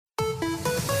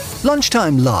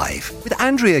Lunchtime Live with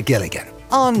Andrea Gilligan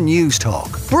on News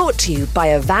Talk. Brought to you by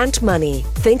Avant Money.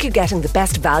 Think you're getting the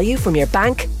best value from your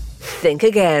bank? Think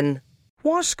again.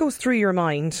 What goes through your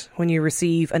mind when you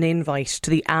receive an invite to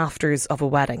the afters of a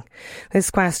wedding? This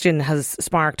question has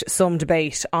sparked some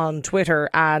debate on Twitter,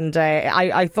 and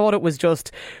I thought it was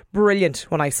just brilliant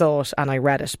when I saw it and I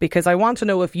read it, because I want to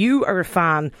know if you are a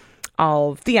fan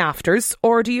of the afters,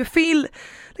 or do you feel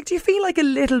like a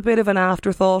little bit of an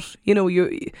afterthought? You know,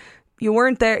 you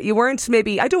weren't there, you weren't,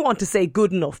 maybe, I don't want to say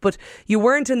good enough, but you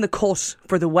weren't in the cut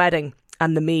for the wedding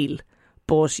and the meal,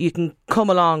 but you can come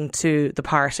along to the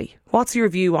party. What's your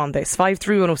view on this?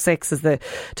 53106 is the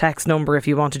text number if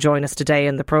you want to join us today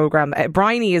in the programme.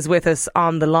 Bryony is with us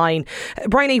on the line.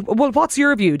 Bryony, well, what's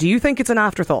your view? Do you think it's an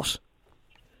afterthought?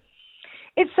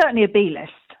 It's certainly a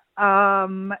B-list.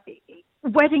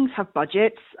 Weddings have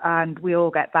budgets and we all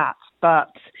get that.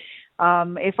 But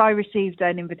if I received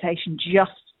an invitation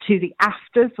just to the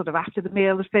after, sort of after the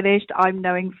meal is finished, I'm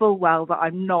knowing full well that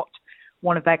I'm not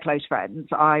one of their close friends.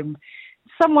 I'm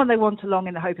someone they want along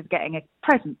in the hope of getting a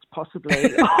present,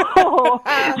 possibly, or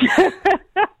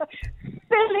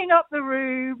filling up the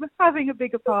room, having a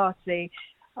bigger party.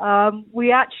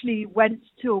 We actually went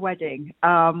to a wedding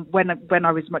when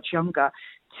I was much younger,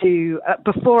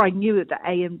 before I knew that the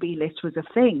A and B list was a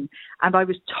thing. And I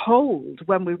was told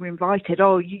when we were invited,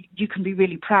 oh, you can be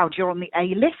really proud, you're on the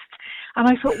A list. And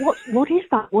I thought, what is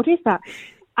that? What is that?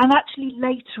 And actually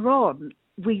later on,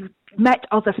 we met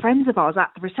other friends of ours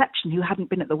at the reception who hadn't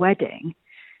been at the wedding,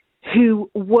 who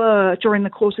were, during the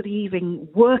course of the evening,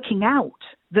 working out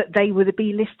that they were the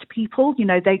B-list people. You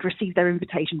know, they'd received their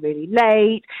invitation really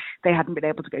late. They hadn't been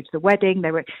able to go to the wedding.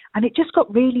 And it just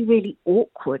got really, really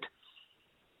awkward.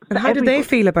 And how did they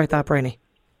feel about that, Bryony?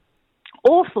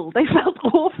 Awful. They felt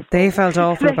awful. They felt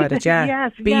awful about it, yeah.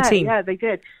 Yes, B-team. Yeah, they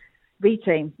did.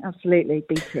 B-team, absolutely,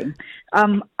 B-team.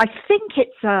 I think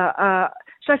it's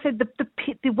so I said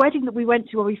the wedding that we went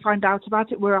to, where we found out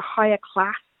about it, were a higher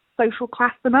class, social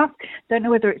class than us. Don't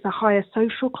know whether it's a higher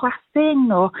social class thing,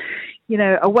 or, you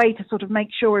know, a way to sort of make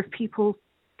sure if people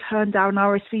turn down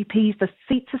RSVPs, the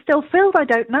seats are still filled. I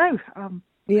don't know.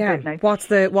 Yeah, what's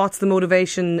the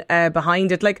motivation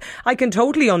behind it? Like, I can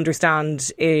totally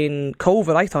understand in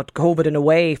COVID. I thought COVID, in a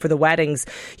way, for the weddings,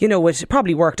 you know, it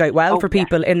probably worked out well for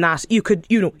people in that you could,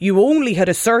 you know, you only had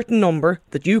a certain number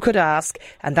that you could ask,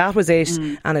 and that was it,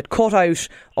 and it cut out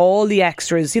all the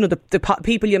extras. You know, the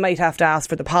people you might have to ask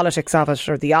for the politics of it,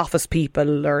 or the office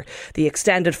people, or the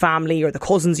extended family, or the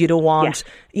cousins you don't want.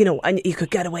 Yeah. You know, and you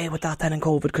could get away with that then in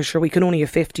COVID, because sure, we can only have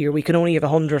 50, or we can only have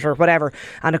 100, or whatever,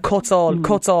 and it cuts all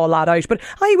that out. But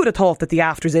I would have thought that the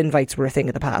afters invites were a thing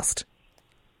of the past.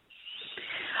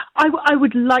 I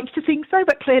would like to think so,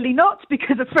 but clearly not,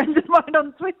 because a friend of mine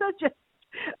on Twitter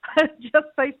just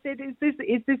posted, is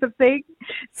this a thing?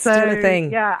 Still a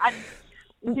thing. Yeah,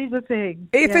 and it is a thing.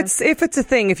 If it's a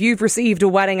thing, if you've received a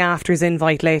wedding afters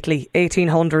invite lately,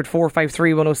 1800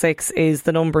 453 106 is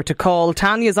the number to call.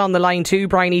 Tanya's on the line too,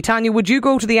 Bryony. Tanya, would you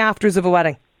go to the afters of a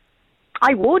wedding?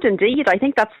 I would indeed. I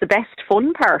think that's the best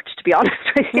fun part, to be honest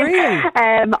with you. Really?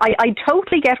 I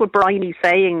totally get what Bryony's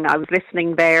saying. I was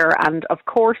listening there, and of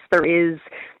course there is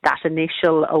that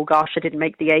initial, oh gosh, I didn't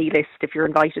make the A list if you're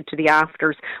invited to the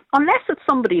afters, unless it's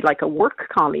somebody like a work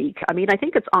colleague. I mean, I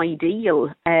think it's ideal.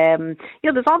 You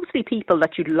know, there's obviously people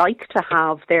that you'd like to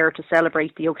have there to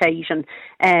celebrate the occasion,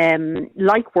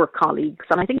 like work colleagues,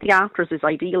 and I think the afters is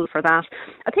ideal for that.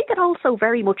 I think it also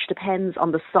very much depends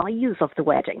on the size of the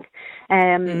wedding.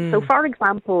 So, for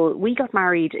example, we got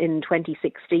married in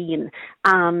 2016,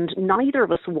 and neither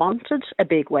of us wanted a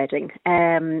big wedding.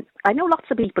 I know lots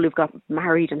of people who've got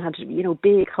married and had, you know,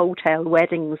 big hotel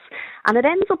weddings, and it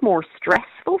ends up more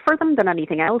stressful for them than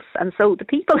anything else. And so the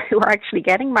people who are actually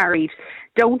getting married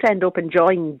don't end up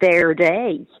enjoying their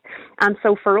day. And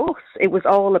so for us, it was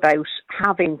all about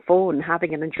having fun,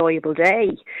 having an enjoyable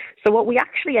day. So what we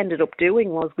actually ended up doing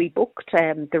was we booked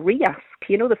the Riask,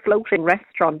 you know, the floating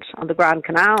restaurant on the Grand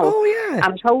Canal. Oh, yeah.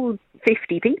 And told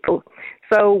 50 people.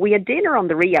 So we had dinner on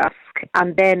the Riask,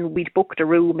 and then we'd booked a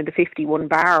room in the 51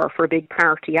 bar for a big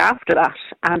party after that,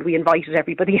 and we invited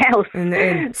everybody else.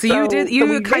 So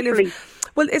you kind of...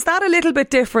 Well, is that a little bit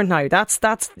different now? That's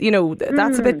you know,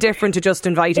 that's a bit different to just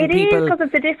inviting people. It is, because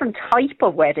it's a different type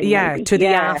of wedding. Yeah, maybe. To the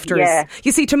afters. Yeah.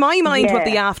 You see, to my mind, what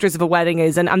the afters of a wedding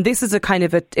is, and this is a kind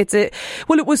of it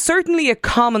was certainly a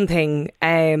common thing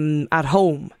at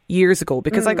home years ago,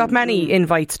 because I got many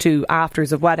invites to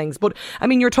afters of weddings. But I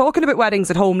mean, you're talking about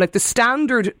weddings at home, like the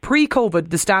standard pre-COVID,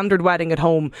 the standard wedding at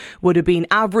home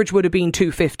average would have been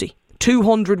 250.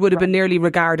 200 would have been nearly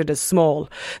regarded as small.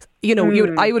 You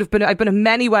know, I've been at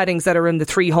many weddings that are in the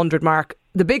 300 mark.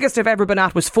 The biggest I've ever been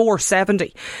at was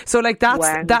 470. So like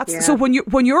that's so when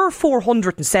you're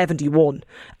 471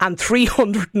 and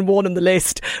 301 in the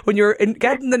list, when you're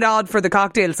getting the nod for the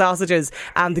cocktail sausages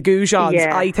and the goujons,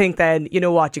 I think then, you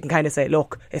know what, you can kind of say,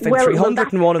 look, if I'm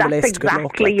 301 on the list, good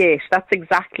luck. That's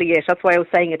exactly it. That's why I was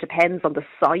saying it depends on the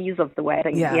size of the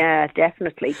wedding. Yeah,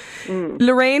 definitely.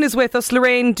 Lorraine is with us.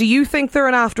 Lorraine, do you think they're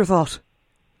an afterthought?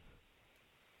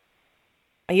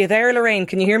 Are you there, Lorraine?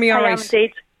 Can you hear me all right? I am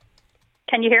indeed.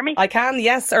 Can you hear me? I can,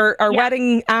 yes. Are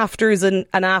wedding afters an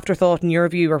afterthought in your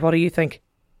view, or what do you think?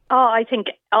 Oh, I think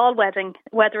all wedding,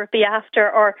 whether it be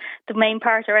after or the main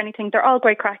part or anything, they're all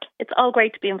great crack. It's all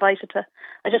great to be invited to.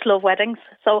 I just love weddings.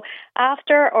 So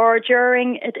after or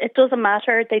during, it doesn't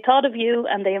matter. They thought of you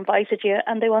and they invited you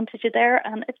and they wanted you there,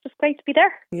 and it's just great to be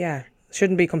there. Yeah,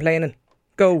 shouldn't be complaining.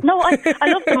 Go. No, I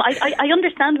love them. I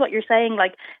understand what you're saying.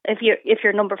 Like if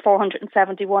you're number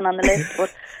 471 on the list,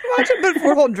 but imagine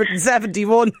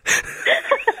 471.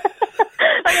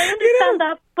 I understand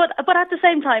that, but at the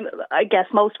same time, I guess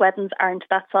most weddings aren't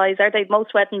that size, are they?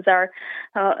 Most weddings are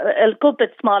a good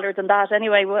bit smaller than that.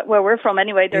 Anyway, where we're from,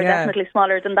 anyway, they're definitely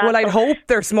smaller than that. Well, I'd hope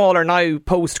they're smaller now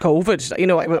post-COVID. You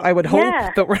know, I would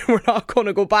hope that we're not going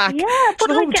to go back. Yeah, but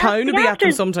the whole town will be at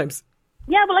them sometimes.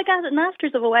 Yeah, well, like in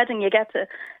afters of a wedding, you get to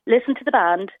listen to the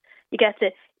band, you get to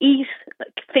eat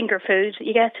finger food,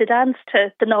 you get to dance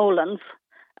to the Nolans,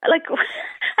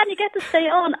 and you get to stay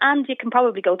on, and you can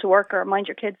probably go to work or mind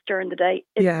your kids during the day.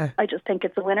 I just think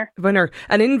it's a winner.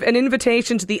 An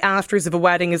invitation to the afters of a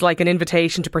wedding is like an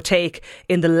invitation to partake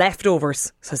in the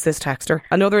leftovers, says this texter.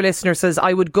 Another listener says,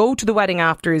 I would go to the wedding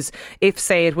afters if,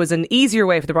 say, it was an easier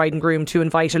way for the bride and groom to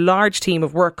invite a large team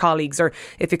of work colleagues, or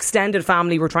if extended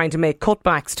family were trying to make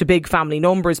cutbacks to big family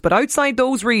numbers. But outside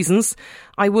those reasons,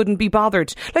 I wouldn't be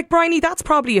bothered. Like, Bryony, that's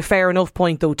probably a fair enough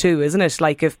point though too, isn't it?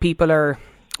 Like, if people are...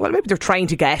 Well, maybe they're trying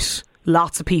to get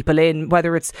lots of people in,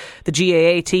 whether it's the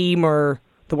GAA team or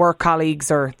the work colleagues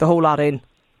or the whole lot in.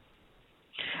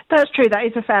 That's true. That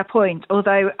is a fair point.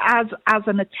 Although, as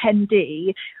an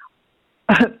attendee,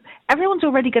 everyone's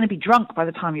already going to be drunk by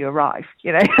the time you arrive.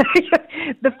 You know,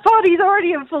 the party's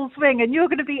already in full swing, and you're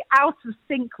going to be out of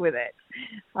sync with it.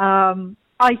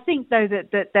 I think, though,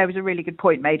 that there was a really good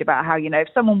point made about how, you know, if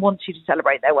someone wants you to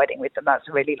celebrate their wedding with them, that's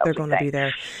a really lovely thing. They're going to be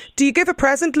there. Do you give a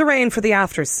present, Lorraine, for the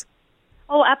afters?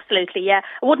 Oh, absolutely, yeah.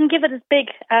 I wouldn't give it as big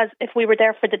as if we were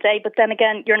there for the day, but then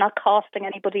again, you're not costing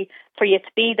anybody for you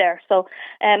to be there. So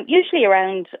usually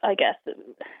around, I guess,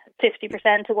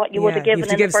 50% of what you would have given. You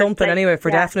have to give something anyway, for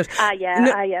definite. For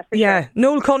sure.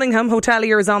 Noel Cunningham,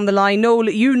 hotelier, is on the line. Noel,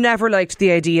 you never liked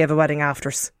the idea of a wedding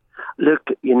afters. Look,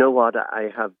 you know what? I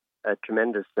have a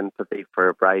tremendous sympathy for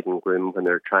a bride and groom when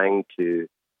they're trying to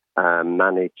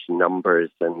manage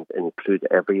numbers and include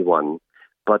everyone.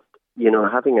 But, you know,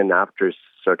 having an afters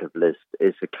sort of list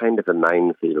is a kind of a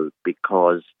minefield,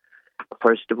 because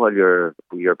first of all, you're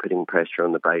putting pressure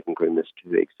on the bride and groom as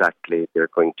to exactly they're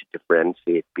going to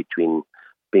differentiate between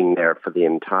being there for the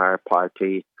entire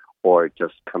party or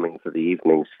just coming for the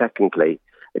evening. Secondly,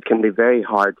 it can be very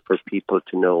hard for people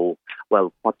to know,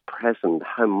 well, what present,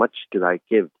 how much do I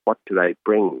give, what do I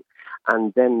bring?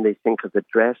 And then they think of the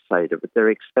dress side of it. Their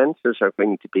expenses are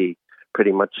going to be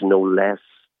pretty much no less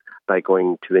by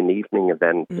going to an evening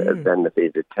event than if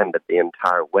they'd attended the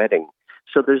entire wedding.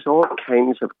 So there's all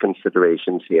kinds of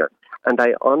considerations here. And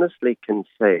I honestly can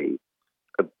say,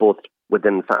 both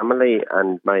within family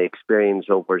and my experience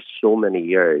over so many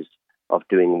years of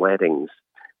doing weddings,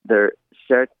 there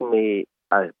certainly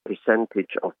a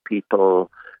percentage of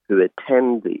people who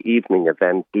attend the evening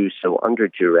event do so under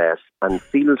duress and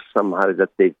feel somehow that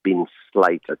they've been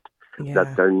slighted,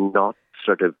 that they're not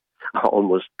sort of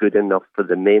almost good enough for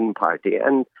the main party.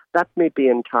 And that may be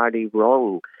entirely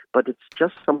wrong, but it's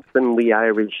just something we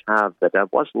Irish have, that I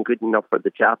wasn't good enough for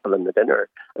the chapel and the dinner.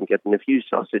 I'm getting a few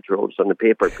sausage rolls on a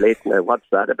paper plate now. What's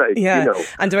that about? Yeah. You know.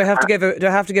 And do I have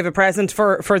to give a present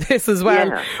for this as well?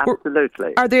 Yeah,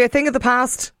 absolutely. Are they a thing of the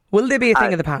past? Will they be a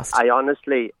thing of the past? I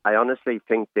honestly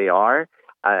think they are.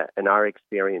 In our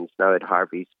experience now at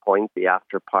Harvey's Point, the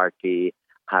after party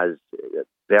has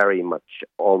very much,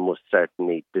 almost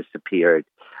certainly disappeared.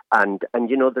 And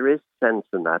you know, there is sense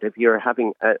in that. If you're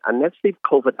having, and let's leave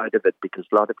COVID out of it, because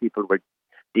a lot of people were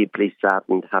deeply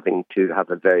saddened having to have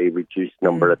a very reduced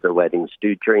number at their weddings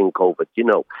due during COVID, you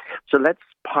know. So let's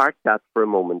park that for a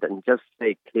moment and just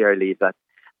say clearly that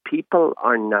people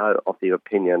are now of the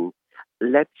opinion,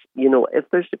 if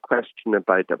there's a question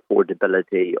about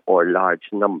affordability or large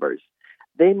numbers,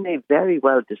 they may very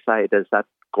well decide, as that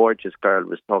gorgeous girl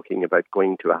was talking about,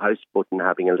 going to a houseboat and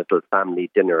having a little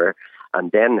family dinner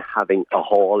and then having a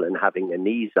hall and having a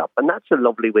knees up. And that's a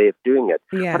lovely way of doing it.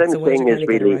 Yeah, what I'm saying is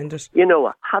really,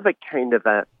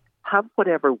 have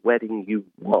whatever wedding you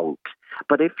want.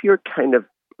 But if you're kind of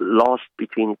lost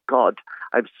between God,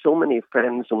 I have so many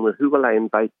friends, and who will I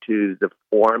invite to the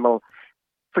formal?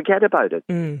 Forget about it.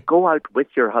 Go out with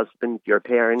your husband, your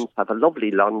parents, have a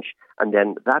lovely lunch, and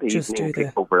then that evening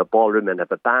take over a ballroom and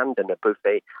have a band and a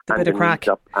buffet and a crack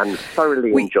up and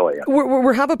thoroughly enjoy it.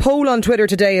 We have a poll on Twitter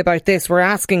today about this. We're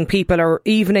asking people, are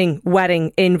evening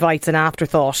wedding invites an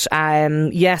afterthought?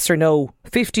 Yes or no?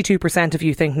 52% of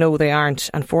you think no, they aren't,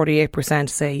 and 48%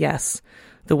 say yes.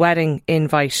 The wedding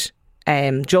invite,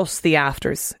 just the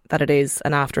afters, that it is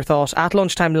an afterthought. At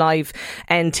Lunchtime Live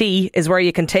NT is where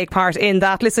you can take part in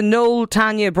that. Listen, Noel,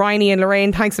 Tanya, Bryony and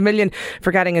Lorraine, thanks a million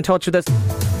for getting in touch with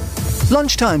us.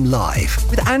 Lunchtime Live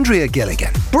with Andrea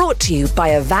Gilligan. Brought to you by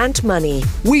Avant Money.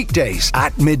 Weekdays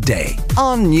at midday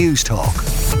on News Talk.